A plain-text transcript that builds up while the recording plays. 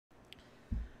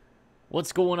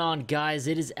What's going on, guys?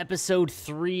 It is episode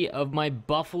 3 of my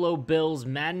Buffalo Bills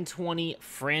Madden 20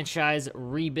 franchise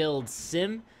rebuild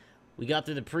sim. We got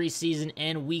through the preseason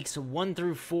and weeks 1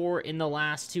 through 4 in the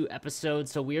last 2 episodes,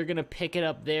 so we are going to pick it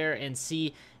up there and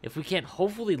see if we can't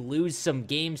hopefully lose some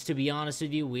games, to be honest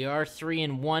with you. We are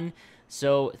 3-1,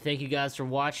 so thank you guys for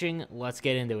watching. Let's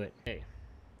get into it. Hey.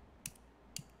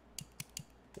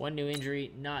 One new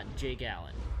injury, not Jake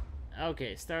Allen.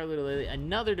 Okay, start little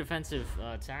another defensive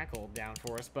tackle down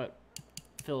for us, but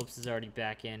Phillips is already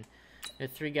back in. We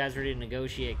have 3 guys ready to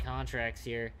negotiate contracts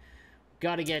here.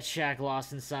 Got to get Shaq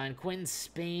Lawson signed. Quentin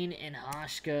Spain and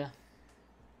Hashka.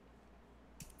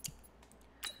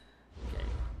 Okay.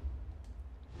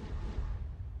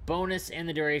 Bonus and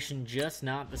the duration, just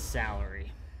not the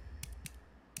salary.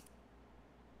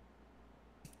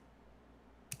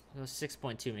 Well,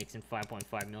 6.2 makes him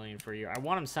 5.5 million for a year. I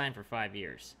want him signed for 5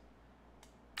 years.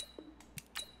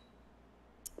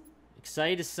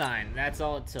 Excited to sign. That's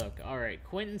all it took. All right,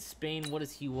 Quentin Spain, what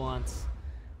does he want?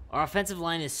 Our offensive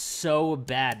line is so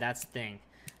bad. That's the thing.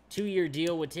 2-year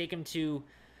deal would take him to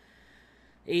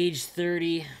age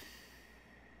 30.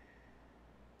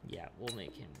 Yeah, we'll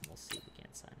make him. We'll see if we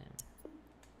can't sign him.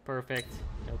 Perfect.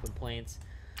 No complaints.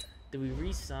 Did we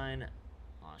re-sign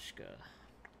Oshka?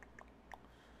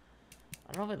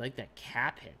 I don't know if I like that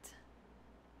cap hit.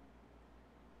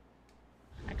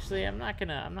 Actually, I'm not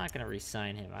gonna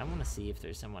re-sign him. I want to see if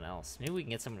there's someone else. Maybe we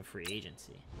can get someone in free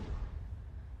agency.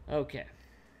 Okay.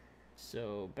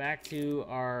 So back to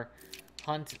our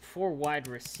hunt for wide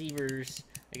receivers.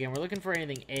 Again, we're looking for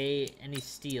anything any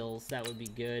steals. That would be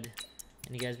good.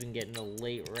 And you guys been getting the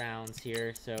late rounds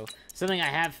here. So something I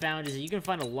have found is that you can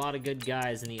find a lot of good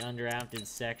guys in the undrafted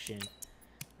section.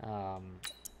 But not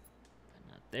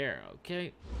there.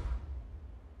 Okay.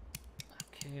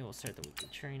 Okay, we'll start the weekly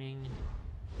training.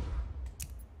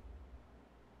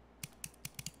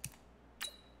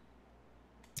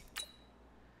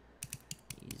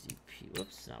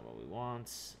 Whoops, not what we want.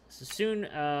 So soon,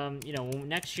 you know,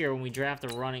 next year when we draft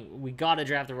we gotta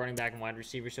draft a running back and wide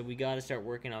receiver, so we gotta start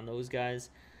working on those guys.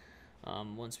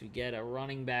 Once we get a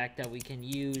running back that we can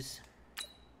use.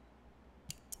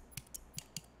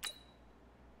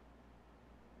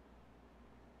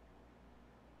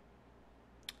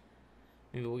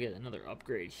 Maybe we'll get another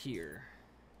upgrade here.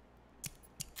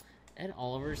 Ed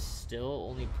Oliver still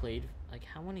only played, like,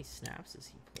 how many snaps has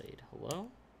he played? Hello?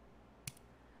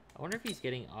 I wonder if he's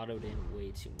getting autoed in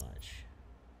way too much.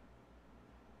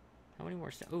 How many more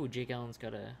snaps? Oh, Jake Allen's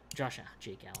got a...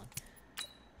 Jake Allen.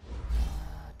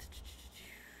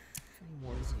 How many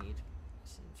more does he need?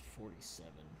 Seems 47.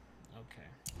 Okay.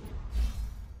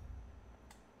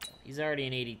 He's already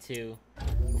an 82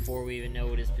 before we even know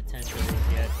what his potential is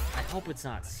yet. I hope it's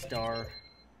not star.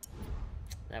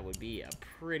 That would be a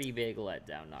pretty big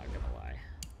letdown, not gonna lie.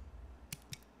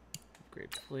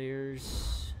 Upgrade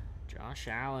players. Josh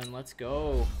Allen, let's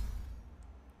go.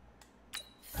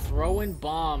 Throwing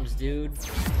bombs, dude.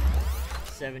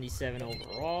 77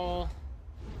 overall.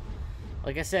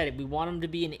 Like I said, we want him to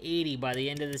be an 80 by the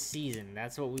end of the season.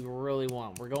 That's what we really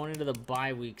want. We're going into the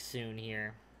bye week soon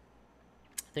here.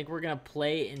 I think we're going to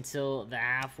play until the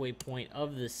halfway point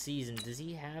of the season. Does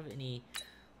he have any...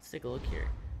 Let's take a look here.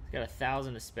 He's got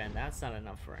 1,000 to spend. That's not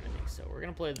enough for anything. So we're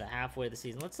going to play the halfway of the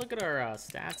season. Let's look at our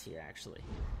stats here, actually.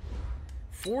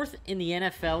 4th in the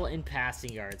NFL in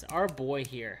passing yards. Our boy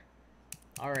here.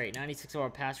 All right, 96 overall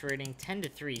pass rating,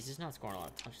 10-3. He's just not scoring a lot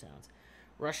of touchdowns.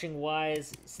 Rushing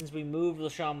wise, since we moved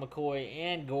LaShawn McCoy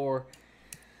and Gore,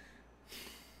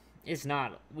 it's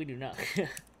not. We do not.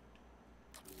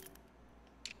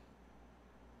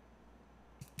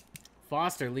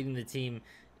 Foster leading the team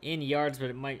in yards,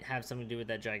 but it might have something to do with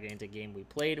that gigantic game we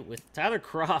played with Tyler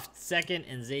Kroft 2nd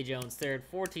and Zay Jones 3rd.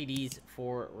 4 TDs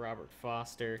for Robert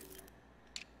Foster.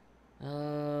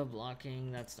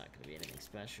 Blocking, that's not going to be anything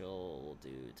special.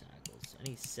 We'll do tackles.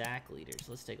 Any sack leaders?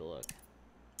 Let's take a look.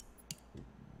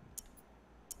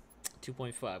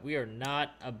 2.5. We are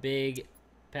not a big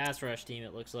pass rush team,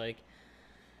 it looks like.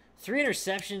 3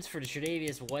 interceptions for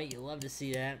Tre'Davious White. You love to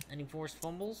see that. Any forced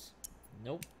fumbles?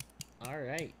 Nope. All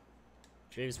right.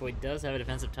 Tre'Davious White does have a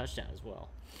defensive touchdown as well.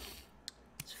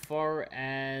 As far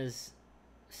as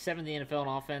 7th in the NFL in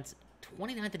offense,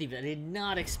 29th defense. I did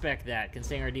not expect that,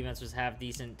 considering our defense was half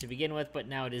decent to begin with, but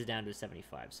now it is down to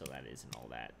 75, so that isn't all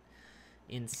that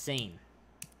insane.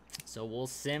 So we'll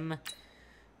sim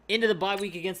into the bye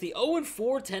week against the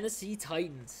 0-4 Tennessee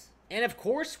Titans. And of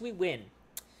course, we win.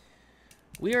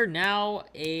 We are now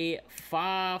a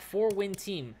 4-win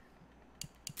team,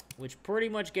 which pretty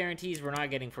much guarantees we're not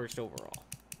getting 1st overall,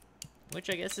 which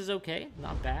I guess is okay.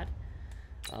 Not bad.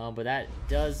 But that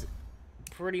does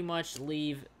pretty much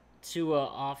leave Tua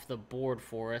off the board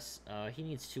for us. He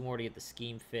needs 2 more to get the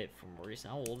scheme fit from Maurice.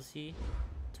 How old is he?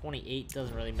 28.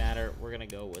 Doesn't really matter. We're going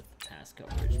to go with pass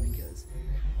coverage because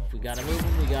if we got to move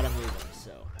him, we got to move him.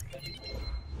 So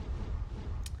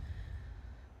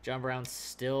John Brown's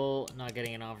still not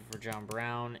getting an offer for John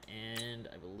Brown, and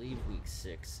I believe week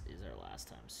 6 is our last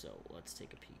time. So let's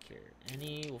take a peek here.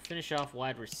 We'll finish off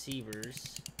wide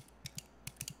receivers.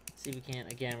 See if we can.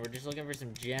 Again, we're just looking for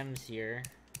some gems here.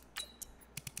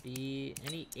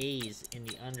 Any A's in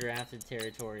the undrafted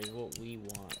territory is what we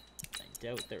want. I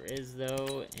doubt there is,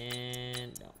 though,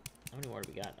 and no. How many more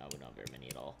do we got? Oh, not very many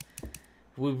at all.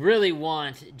 We really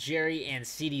want Jerry and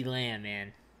CeeDee Lamb,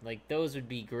 man. Like, those would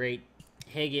be great.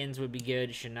 Higgins would be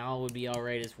good. Chanel would be all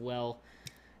right as well.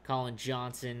 Colin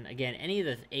Johnson. Again, any of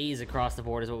the A's across the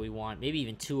board is what we want. Maybe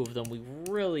even 2 of them. We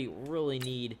really, really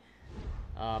need,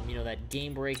 you know, that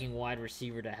game-breaking wide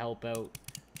receiver to help out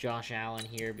Josh Allen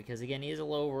here, because again, he is a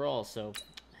low overall, so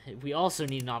we also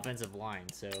need an offensive line.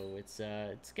 So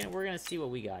we're gonna see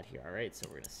what we got here. All right, so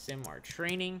we're gonna sim our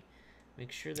training,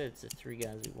 make sure that it's the 3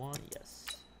 guys we want. Yes,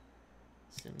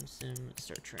 sim,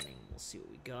 start training. We'll see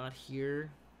what we got here.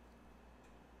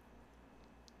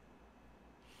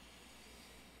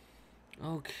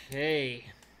 Okay,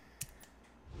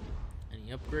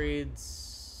 any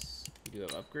upgrades? We do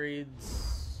have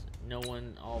upgrades. No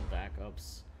one, all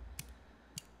backups.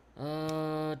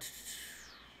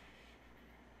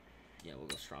 Yeah, we'll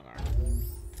go strong arm.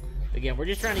 Again, we're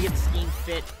just trying to get the scheme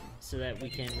fit so that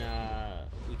we can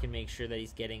make sure that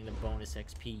he's getting the bonus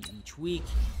XP each week.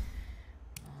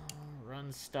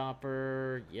 Run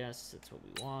stopper, yes, that's what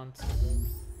we want.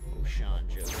 O'Shawn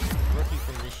Jones, rookie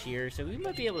from this year, so we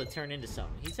might be able to turn into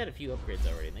something. He's had a few upgrades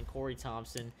already. And then Corey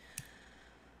Thompson.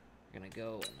 We're gonna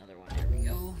go another one. Here we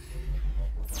go.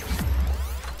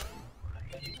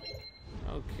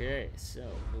 Okay, so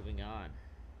moving on.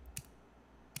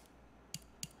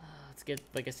 Let's get,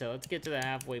 like I said, let's get to the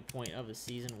halfway point of the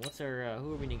season. What's our,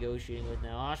 who are we negotiating with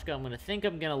now? Oshka, I'm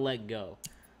gonna let go.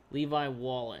 Levi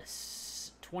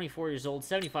Wallace, 24 years old,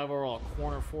 75 overall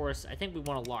corner for us. I think we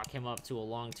want to lock him up to a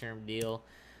long-term deal.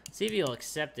 See if he'll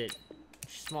accept it.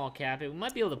 Small cap it. We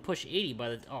might be able to push 80 by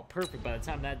the, oh, perfect. By the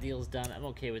time that deal's done, I'm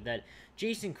okay with that.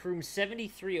 Jason Kroom,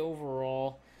 73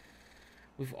 overall.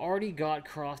 We've already got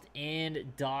Croft and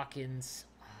Dawkins.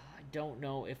 I don't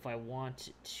know if I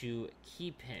want to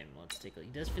keep him. Let's take a look.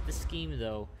 He does fit the scheme,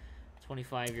 though.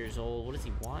 25 years old. What does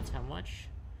he want? How much?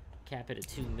 Cap it at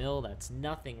 2 mil. That's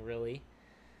nothing, really.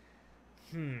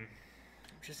 I'm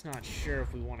just not sure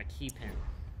if we want to keep him.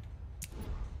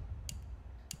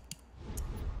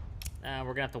 We're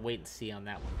going to have to wait and see on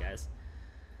that one, guys.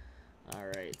 All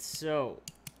right, so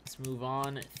let's move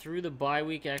on through the bye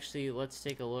week. Actually, let's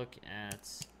take a look at...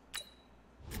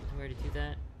 Did we already do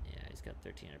that? Yeah, he's got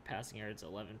 1,300 passing yards,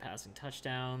 11 passing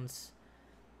touchdowns.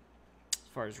 As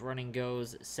far as running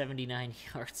goes, 79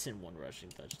 yards and 1 rushing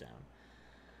touchdown.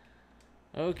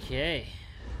 Okay.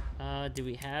 Do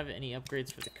we have any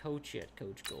upgrades for the coach yet?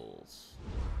 Coach goals.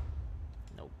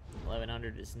 Nope.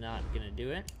 1,100 is not going to do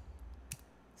it.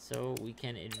 So we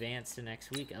can advance to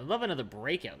next week. I'd love another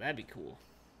breakout. That'd be cool.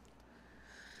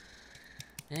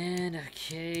 And,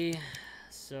 okay.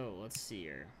 So, let's see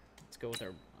here. Let's go with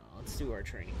our... let's do our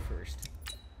training first.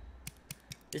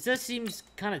 This does seem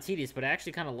kind of tedious, but I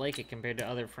actually kind of like it compared to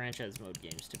other franchise mode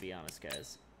games, to be honest,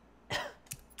 guys.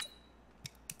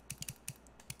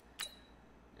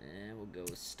 And we'll go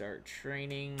with start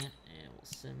training, and we'll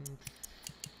sim.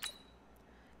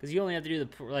 Because you only have to do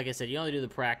the, like I said, you only do the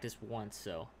practice once,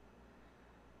 so.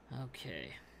 Okay.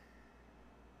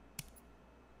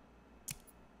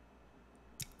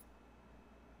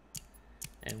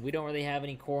 And we don't really have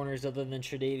any corners other than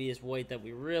Tre'Davious White that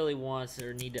we really want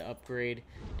or need to upgrade.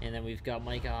 And then we've got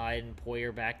Micah Hyde and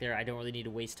Poyer back there. I don't really need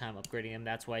to waste time upgrading them.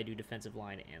 That's why I do defensive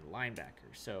line and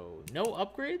linebacker. So, no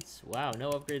upgrades? Wow, no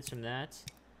upgrades from that.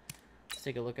 Let's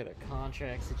take a look at our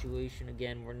contract situation.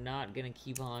 Again, we're not going to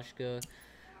keep Hoshka.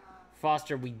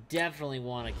 Foster, we definitely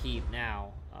want to keep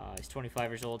now. He's 25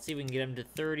 years old. See if we can get him to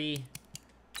 30.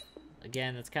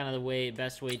 Again, that's kind of the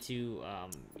best way to,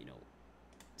 you know,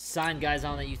 sign guys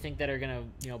on that you think that are going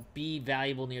to, you know, be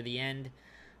valuable near the end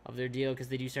of their deal, because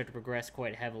they do start to progress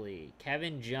quite heavily.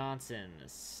 Kevin Johnson,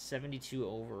 72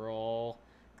 overall.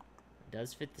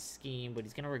 Does fit the scheme, but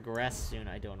he's going to regress soon.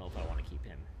 I don't know if I want to keep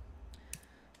him.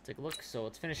 Take a look. So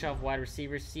let's finish off wide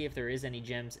receivers, see if there is any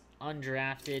gems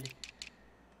undrafted.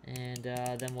 And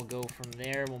then we'll go from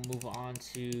there. We'll move on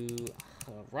to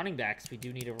running backs. We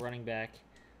do need a running back.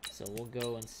 So we'll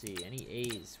go and see. Any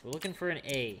A's? We're looking for an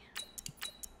A.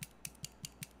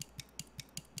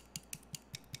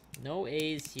 No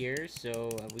A's here,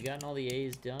 so have we gotten all the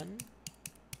A's done?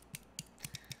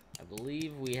 I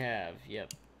believe we have.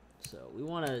 Yep. So we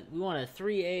want a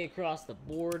 3A across the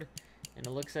board, and it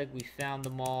looks like we found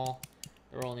them all.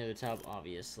 They're all near the top,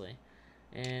 obviously.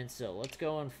 And so let's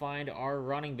go and find our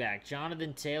running back,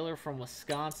 Jonathan Taylor from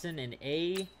Wisconsin, an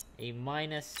A, A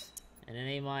minus, and an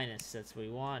A minus. That's what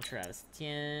we want. Travis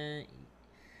Etienne,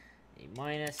 A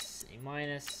minus, A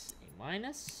minus, A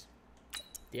minus.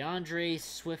 DeAndre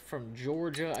Swift from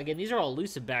Georgia. Again, these are all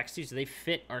elusive backs too, so they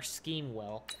fit our scheme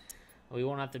well. We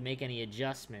won't have to make any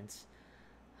adjustments.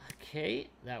 Okay,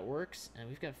 that works. And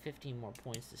we've got 15 more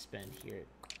points to spend here.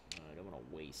 I don't want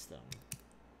to waste them.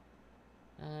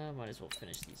 Might as well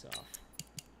finish these off.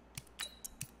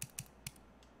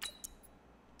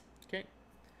 Okay.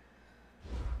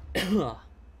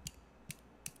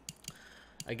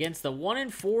 Against the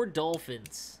 1-4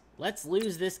 Dolphins. Let's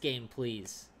lose this game,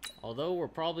 please. Although we're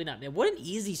probably not. Man, what an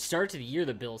easy start to the year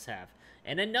the Bills have.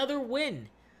 And another win.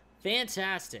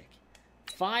 Fantastic.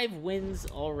 5 wins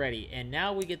already. And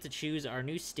now we get to choose our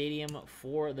new stadium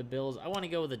for the Bills. I want to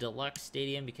go with the Deluxe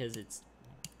Stadium because it's...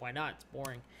 Why not? It's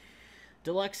boring.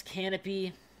 Deluxe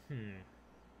Canopy.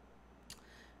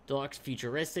 Deluxe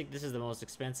Futuristic. This is the most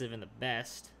expensive and the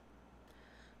best.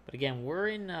 But again, we're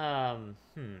in... I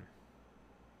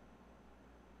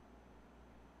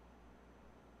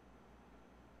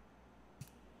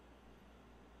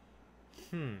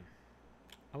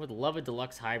would love a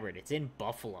Deluxe Hybrid. It's in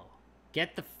Buffalo.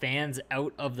 Get the fans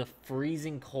out of the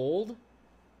freezing cold.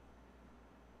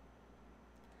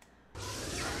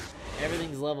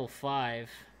 Everything's level 5.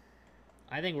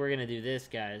 I think we're going to do this,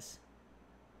 guys.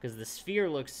 Because the sphere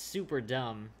looks super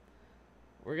dumb.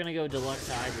 We're going to go Deluxe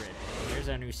Hybrid. There's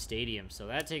our new stadium. So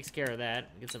that takes care of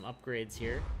that. Get some upgrades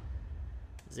here.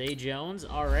 Zay Jones.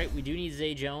 Alright, we do need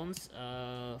Zay Jones.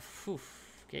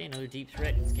 Okay, another deep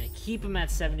threat. It's going to keep him at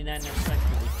 79 next second.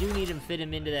 We do need him fit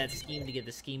him into that scheme to get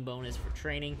the scheme bonus for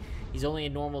training. He's only a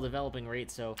normal developing rate,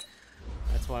 so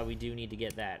that's why we do need to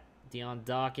get that. Deion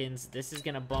Dawkins. This is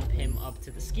going to bump him up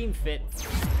to the scheme fit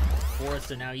for us,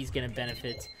 so now he's going to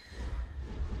benefit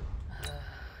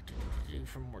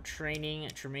from more training.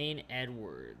 Tremaine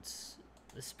Edwards.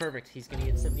 This is perfect. He's going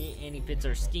to get 78, and he fits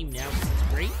our scheme now. This is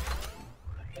great.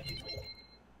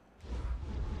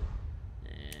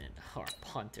 Our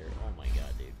punter. Oh my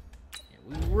god, dude.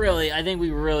 Yeah, I think we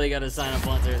really got to sign a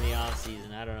punter in the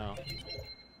offseason. I don't know.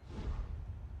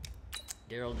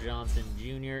 Daryl Johnson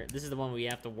Jr. This is the one we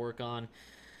have to work on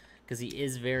because he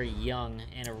is very young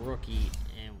and a rookie,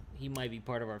 and he might be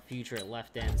part of our future at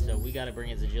left end. So we got to bring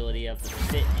his agility up to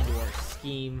fit into our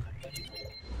scheme.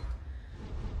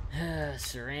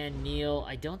 Saran Neal.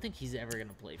 I don't think he's ever going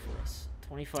to play for us.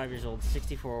 25 years old,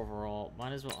 64 overall.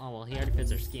 Might as well... Oh, well, he already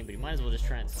fits our scheme, but he might as well just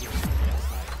try and see if he can get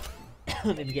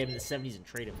outside. Maybe get him in the 70s and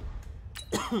trade him.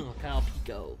 Kyle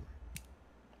Pico.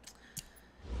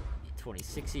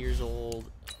 26 years old.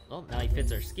 Well, now he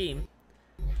fits our scheme.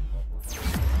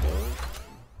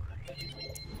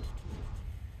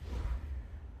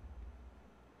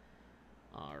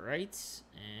 Alright.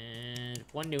 And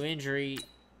one new injury.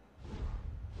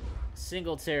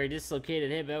 Singletary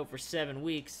dislocated hip out for 7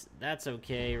 weeks. That's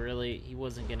okay, really. He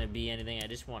wasn't going to be anything. I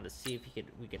just wanted to see if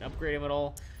we could upgrade him at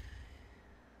all.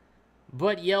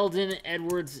 But Yeldon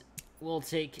Edwards will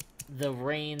take the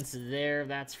reins there.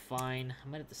 That's fine. I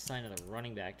might have to sign another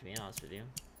running back, to be honest with you.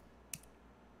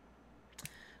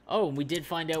 Oh, we did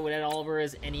find out what Ed Oliver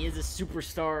is, and he is a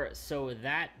superstar, so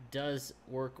that does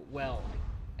work well.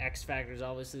 X Factor is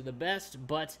obviously the best,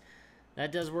 but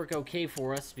that does work okay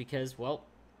for us because, well...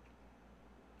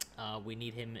 we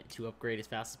need him to upgrade as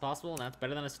fast as possible, and that's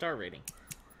better than a star rating.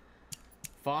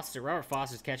 Robert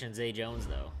Foster's catching Zay Jones,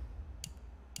 though.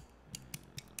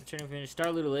 Training finish. Star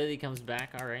Lutulele comes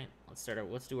back. All right,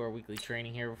 let's do our weekly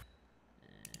training here.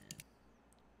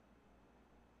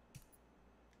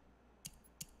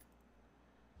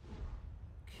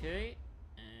 Okay,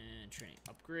 and training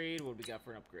upgrade. What do we got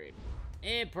for an upgrade?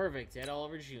 And perfect, Ed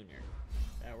Oliver Jr.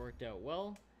 That worked out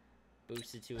well.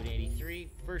 Boosted to an 83.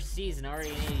 First season,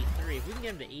 already an 83. If we can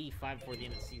get him to 85 before the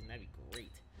end of the season, that'd be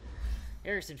great.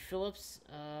 Harrison Phillips.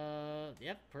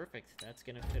 Yep, perfect. That's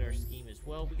going to fit our scheme as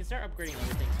well. We can start upgrading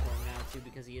other things for him now, too,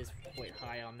 because he is quite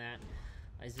high on that.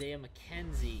 Isaiah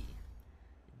McKenzie.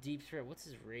 Deep threat. What's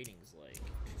his ratings like?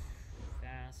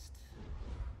 Fast.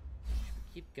 Should we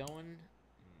keep going?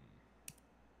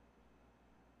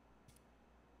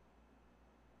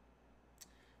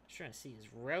 Just trying to see his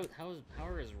route. How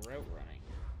are his route running?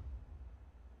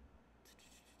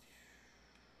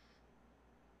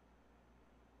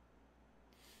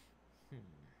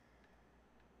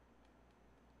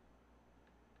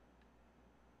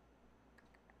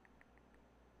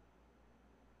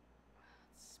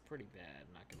 pretty bad,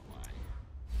 I'm not going to lie.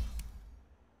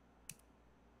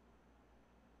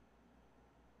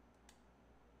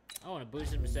 Oh, and a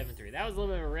boost him to 7-3. That was a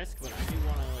little bit of a risk, but I do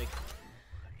want to, like,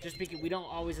 just because we don't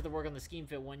always have to work on the scheme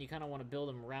fit one, you kind of want to build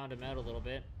him, round him out a little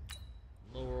bit.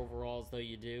 Lower overalls, though,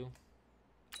 you do.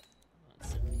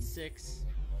 76.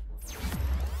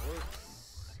 Works.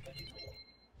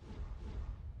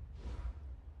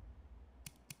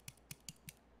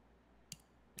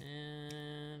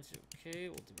 And, okay,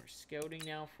 we'll do our scouting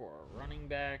now for our running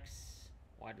backs.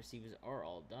 Wide receivers are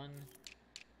all done.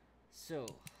 So,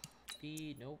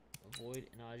 B, nope. Avoid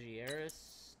Najee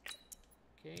Harris.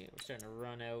 Okay, we're starting to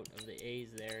run out of the A's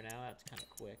there now. That's kind of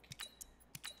quick.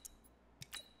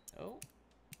 Oh.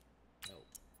 Nope.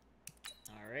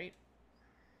 Alright.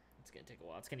 It's going to take a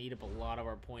while. It's going to eat up a lot of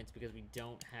our points because we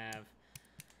don't have...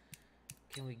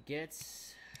 Can we get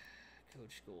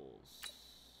coach goals?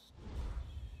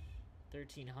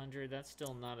 1,300. That's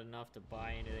still not enough to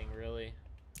buy anything, really.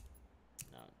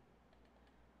 Not.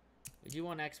 We do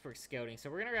want expert scouting, so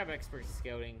we're going to grab expert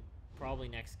scouting probably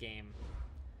next game.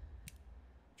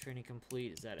 Training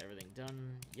complete. Is that everything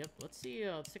done? Yep. Let's see.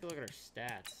 Let's take a look at our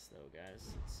stats, though,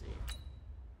 guys. Let's see.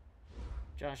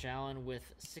 Josh Allen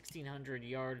with 1,600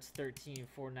 yards,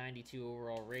 13,492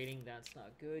 overall rating. That's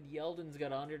not good. Yeldon's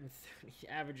got 130,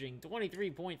 averaging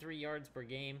 23.3 yards per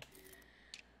game.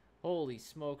 Holy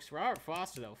smokes. Robert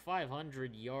Foster, though,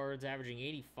 500 yards, averaging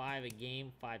 85 a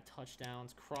game, 5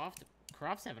 touchdowns.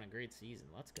 Croft's having a great season.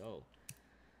 Let's go.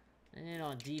 And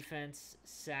on defense,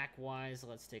 sack-wise,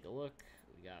 let's take a look.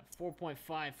 We got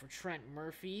 4.5 for Trent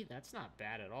Murphy. That's not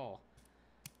bad at all.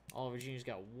 Oliver Jr.'s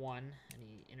got 1.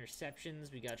 Any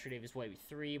interceptions? We got Tre'Davious White with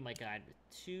 3. Mike Hyde with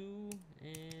 2.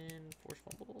 And forced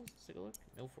fumbles. Let's take a look.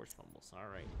 No forced fumbles. All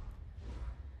right.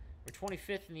 We're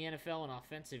 25th in the NFL in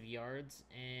offensive yards,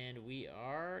 and we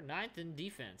are 9th in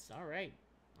defense. All right.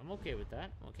 I'm okay with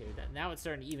that. I'm okay with that. Now it's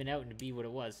starting to even out and to be what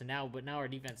it was. So now, but now our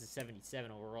defense is 77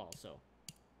 overall, so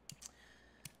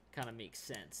kind of makes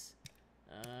sense.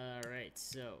 All right,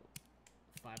 so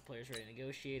 5 players ready to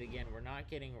negotiate. Again, we're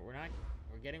getting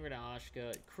rid of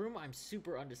Oshka. Kroom, I'm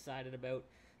super undecided about.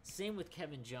 Same with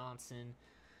Kevin Johnson.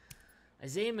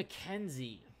 Isaiah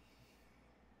McKenzie.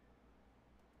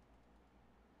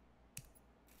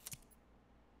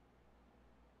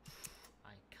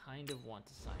 I kind of want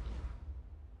to sign him.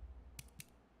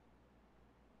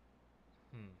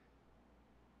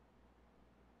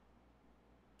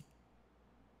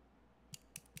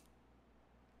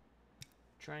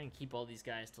 Try and keep all these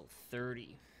guys till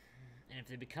 30. And if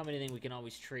they become anything, we can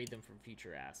always trade them for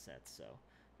future assets. So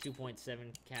 2.7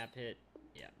 cap hit.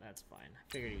 Yeah, that's fine.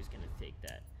 I figured he was going to take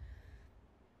that.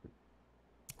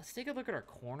 Let's take a look at our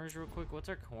corners real quick. What's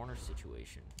our corner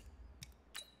situation?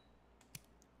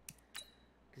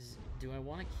 Because do I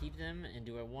want to keep them, and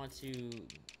do I want to...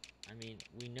 I mean,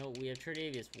 we know we have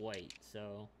Tre'Davious White,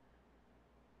 so...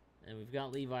 And we've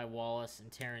got Levi Wallace and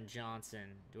Taron Johnson.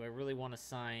 Do I really want to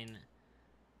sign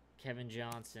Kevin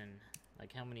Johnson?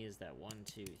 Like, how many is that? 1,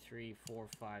 2, 3, 4,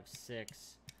 5,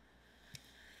 6. We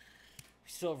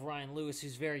still have Ryan Lewis,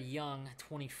 who's very young,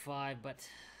 25, but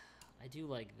I do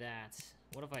like that.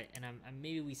 What if I... And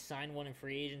maybe we sign one in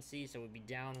free agency, so we'd be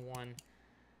down 1.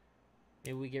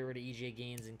 Maybe we get rid of EJ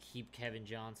Gaines and keep Kevin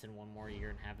Johnson 1 more year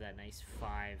and have that nice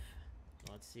 5.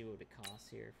 Let's see what it costs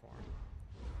here for him.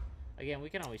 Again, we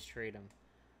can always trade him.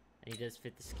 And he does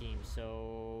fit the scheme.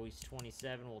 So he's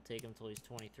 27. We'll take him until he's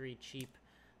 23. Cheap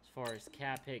as far as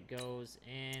cap hit goes.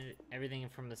 And everything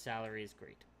from the salary is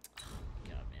great. Oh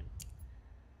my god, man.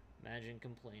 Imagine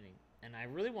complaining. And I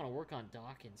really want to work on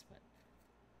Dawkins, but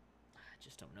I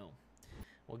just don't know.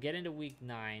 We'll get into week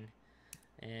 9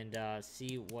 and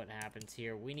see what happens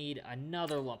here. We need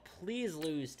another look. Please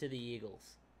lose to the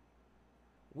Eagles.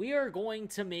 We are going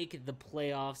to make the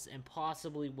playoffs and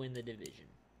possibly win the division.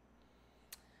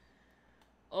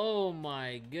 Oh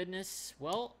my goodness.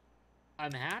 Well,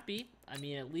 I'm happy. I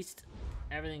mean, at least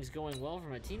everything's going well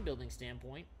from a team building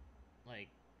standpoint. Like,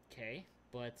 okay.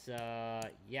 But,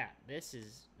 yeah, this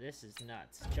is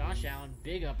nuts. Josh Allen,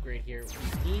 big upgrade here.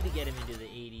 We need to get him into the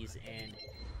 80s, and...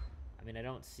 I mean, I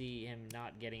don't see him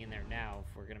not getting in there now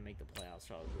if we're going to make the playoffs,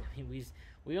 probably. I mean,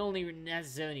 we only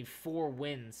necessarily need 4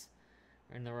 wins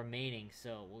in the remaining.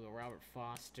 So we'll go Robert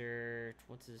Foster.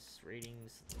 What's his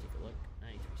ratings? Let's take a look.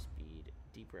 93 speed.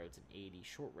 Deep road's an 80.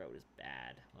 Short road is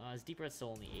bad. Well, his deep road's still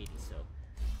only 80, so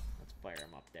let's fire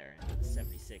him up there into the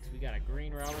 76. We got a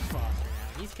green Robert Foster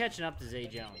now. He's catching up to Zay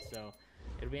Jones, so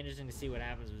it'll be interesting to see what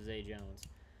happens with Zay Jones.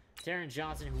 Taron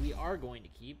Johnson, who we are going to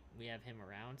keep. We have him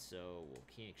around, so we'll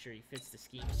make sure he fits the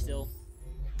scheme still.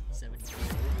 74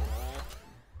 overall.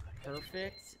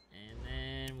 Perfect. And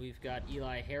then then we've got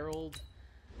Eli Harold,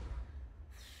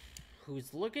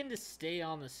 who's looking to stay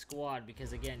on the squad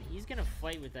because, again, he's going to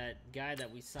fight with that guy that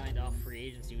we signed off free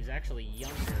agency who's actually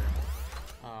younger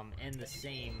and the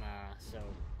same. So,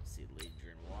 let's see,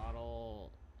 Ladron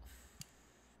Waddle.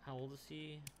 How old is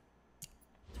he?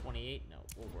 28? No,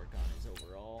 we'll work on his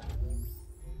overall.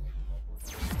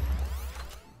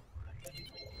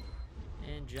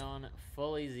 And John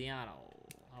Feliziano.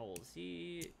 How old is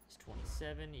he? He's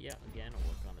 27. Yeah, again, we'll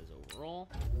work on his overall.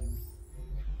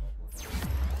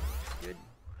 Good.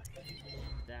 And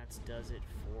that does it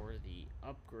for the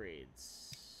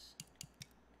upgrades.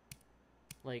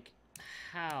 Like,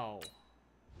 how?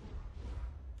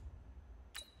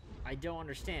 I don't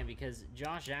understand, because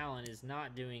Josh Allen is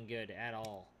not doing good at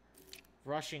all.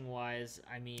 Rushing-wise,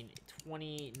 I mean,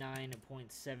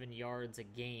 29.7 yards a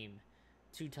game,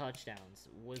 2 touchdowns.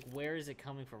 Where is it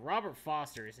coming from? Robert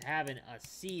Foster is having a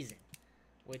season,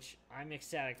 which I'm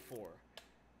ecstatic for.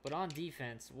 But on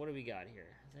defense, what do we got here?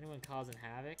 Is anyone causing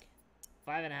havoc?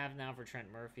 5.5 now for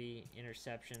Trent Murphy.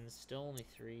 Interceptions, still only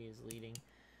 3 is leading.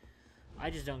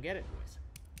 I just don't get it, boys.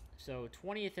 So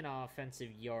 20th in offensive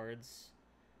yards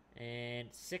and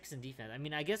 6th in defense. I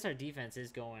mean, I guess our defense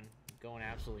is going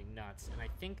absolutely nuts, and I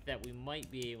think that we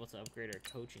might be able to upgrade our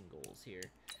coaching goals here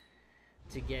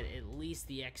to get at least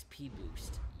the XP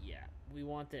boost. Yeah, we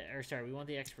want the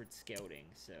expert scouting.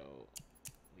 So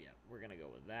yeah, we're gonna go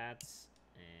with that.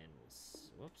 And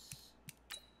whoops.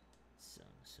 So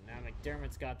now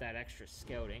McDermott's got that extra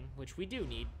scouting, which we do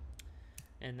need,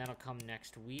 and that'll come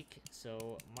next week.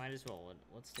 So might as well,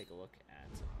 let's take a look at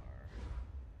our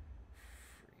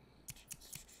free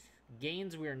agents.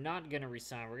 Gaines, we are not gonna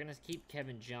resign. We're gonna keep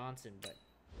Kevin Johnson, but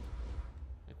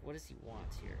like, what does he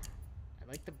want here? I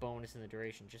like the bonus and the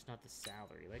duration, just not the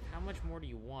salary. Like, how much more do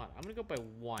you want? I'm gonna go by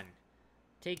 1.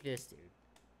 Take this, dude.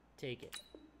 Take it.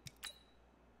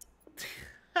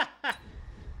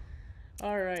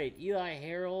 All right, Eli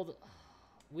Harold.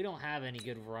 We don't have any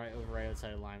good right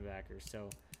outside linebackers, so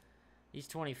he's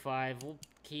 25. We'll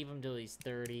keep him till he's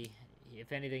 30.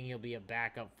 If anything, he'll be a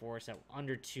backup for us at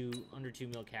under 2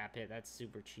 mil cap hit. That's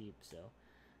super cheap, so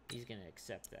he's gonna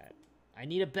accept that. I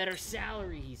need a better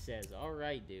salary, he says. All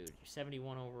right, dude. You're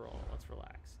 71 overall. Let's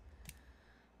relax.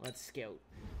 Let's scout.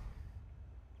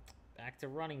 Back to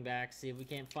running back. See if we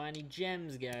can't find any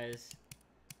gems, guys.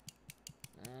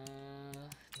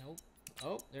 Nope.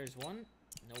 Oh, there's one.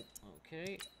 Nope.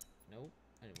 Okay. Nope.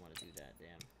 I didn't want to do that,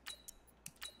 damn.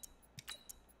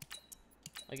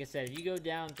 Like I said, if you go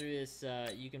down through this,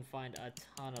 you can find a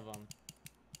ton of them.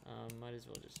 Might as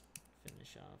well just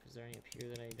finish off. Is there any up here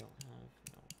that I don't have?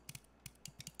 No.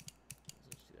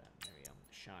 Let's do that. There we go.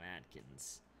 Sean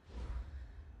Atkins.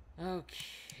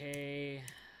 Okay.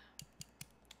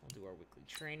 We'll do our weekly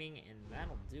training, and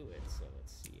that'll do it. So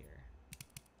let's see here.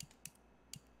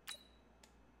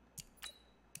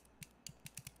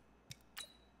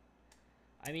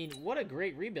 I mean, what a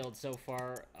great rebuild so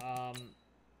far.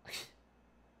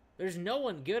 There's no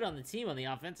one good on the team on the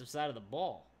offensive side of the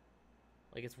ball.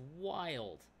 Like, it's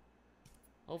wild.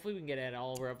 Hopefully we can get Ed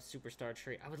Oliver up superstar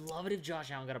trait. I would love it if Josh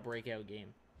Allen got a breakout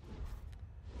game.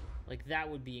 Like, that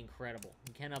would be incredible.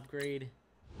 We can upgrade.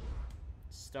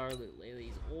 Starlet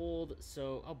Laley's old,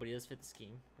 so... Oh, but he does fit the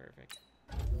scheme. Perfect.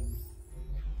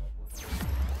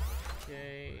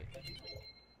 Okay.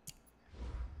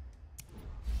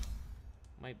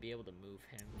 Might be able to move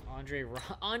him.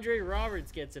 Andre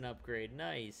Roberts gets an upgrade.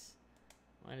 Nice.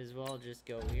 Might as well just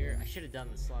go here. I should have done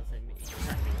the slots.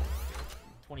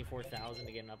 24,000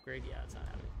 to get an upgrade. Yeah, it's not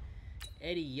happening.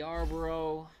 Eddie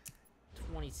Yarborough,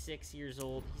 26 years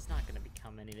old. He's not going to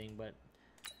become anything, but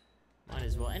might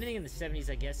as well. Anything in the 70s,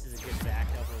 I guess, is a good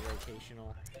backup or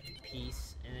rotational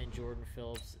piece. And then Jordan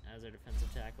Phillips as our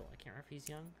defensive tackle. I can't remember if he's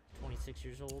young. 26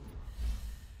 years old.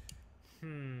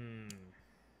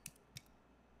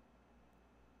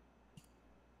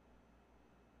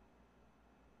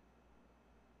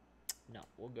 No,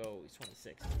 we'll go. He's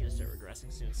 26. He's gonna start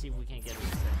regressing soon. See if we can't get him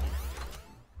to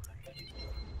 17.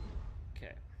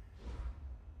 Okay.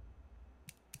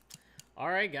 All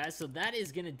right, guys. So that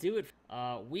is gonna do it.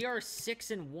 We are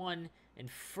 6-1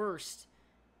 and first,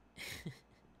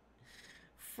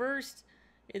 first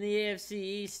in the AFC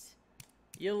East.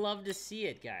 You'll love to see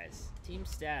it, guys. Team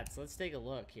stats. Let's take a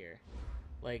look here.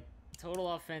 Like,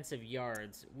 total offensive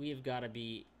yards. We've got to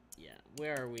be. Yeah.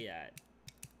 Where are we at?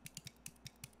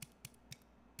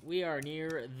 We are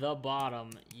near the bottom.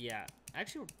 Yeah.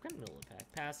 Actually, we're kind of middle of the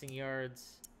pack. Passing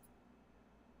yards.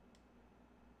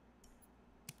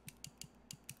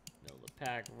 Middle of the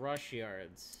pack. Rush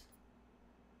yards.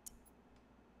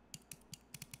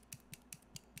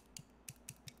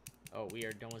 Oh, we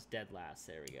are almost dead last.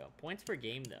 There we go. Points per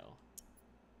game, though.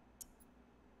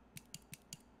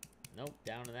 Nope,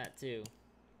 down to that, too.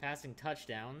 Passing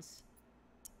touchdowns.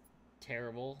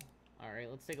 Terrible. All right,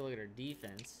 let's take a look at our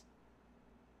defense.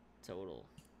 Total.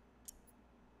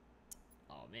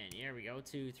 Oh, man, here we go.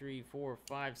 2, 3, 4,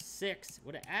 5, 6.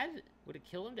 Would it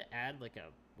kill him to add, like,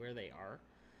 where they are?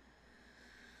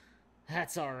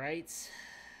 That's all right.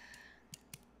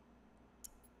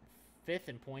 5th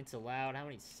in points allowed. How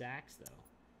many sacks, though?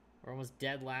 We're almost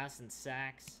dead last in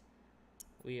sacks.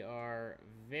 We are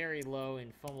very low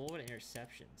in fumble. What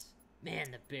interceptions?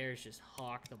 Man, the Bears just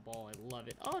hawk the ball. I love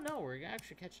it. Oh, no, we're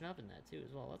actually catching up in that, too,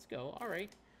 as well. Let's go. All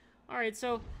right. All right,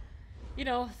 so, you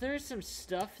know, there's some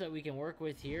stuff that we can work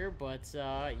with here. But,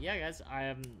 yeah, guys,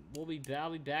 I'll be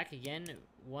back again.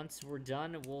 Once we're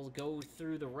done, we'll go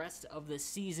through the rest of the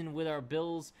season with our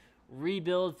Bills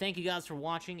rebuild. Thank you guys for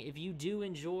watching. If you do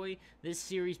enjoy this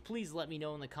series, please let me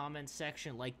know in the comments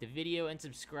section, like the video, and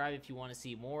subscribe if you want to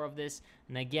see more of this.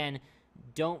 And again,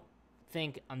 don't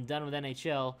think I'm done with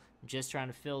NHL. I'm just trying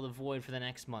to fill the void for the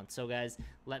next month. So guys,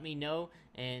 let me know,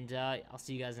 and I'll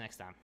see you guys next time.